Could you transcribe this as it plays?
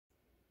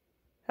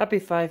Happy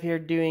 5 here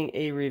doing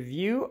a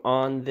review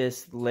on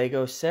this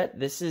Lego set.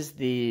 This is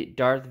the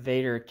Darth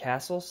Vader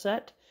castle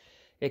set.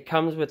 It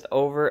comes with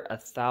over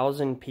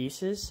 1,000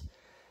 pieces.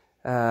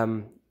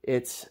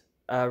 It's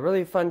a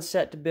really fun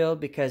set to build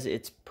because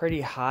it's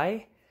pretty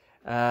high.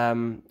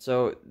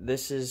 So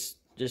this is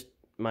just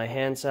my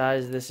hand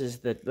size. This is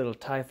the little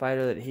TIE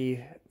fighter that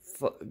he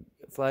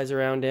flies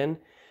around in.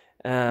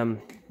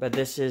 But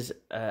this is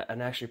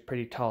an actually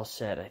pretty tall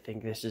set. I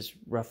think this is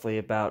roughly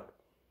about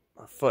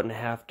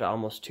 1.5 feet to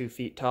almost 2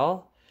 feet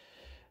tall.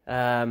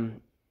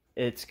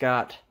 It's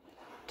got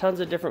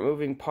tons of different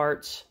moving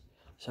parts.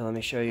 So let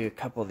me show you a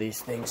couple of these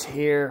things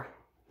here.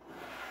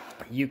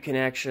 You can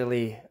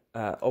actually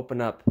open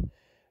up,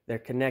 they're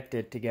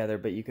connected together,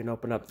 but you can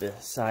open up the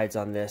sides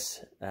on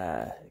this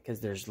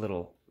because there's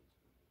little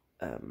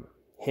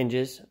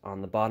hinges on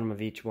the bottom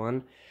of each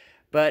one.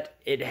 But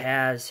it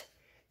has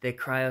the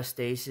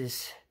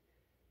cryostasis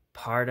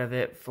part of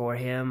it for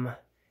him,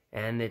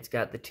 and it's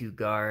got the 2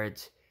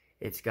 guards.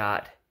 It's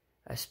got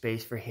a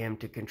space for him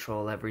to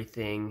control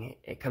everything.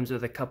 It comes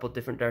with a couple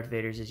different Darth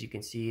Vaders, as you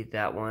can see,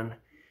 that one.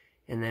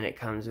 And then it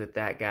comes with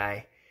that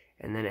guy.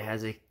 And then it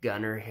has a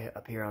gunner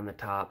up here on the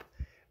top.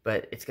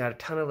 But it's got a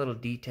ton of little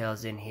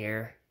details in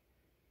here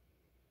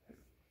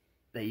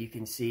that you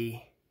can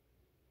see.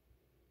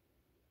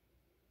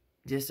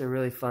 Just a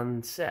really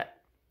fun set.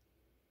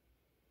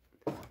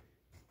 And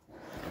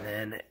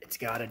then it's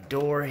got a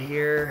door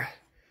here.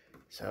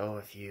 So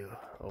if you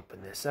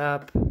open this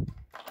up,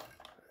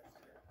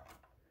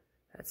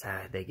 that's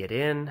how they get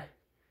in.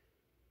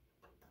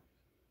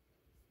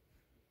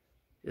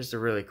 Just a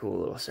really cool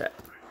little set.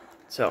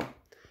 So,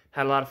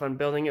 had a lot of fun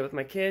building it with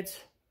my kids.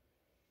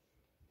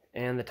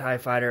 And the TIE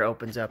fighter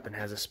opens up and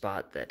has a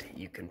spot that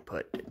you can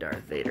put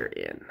Darth Vader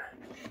in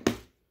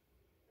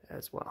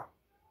as well.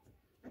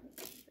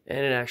 And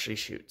it actually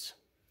shoots.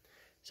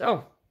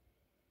 So,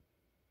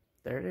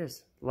 there it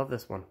is. Love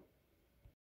this one.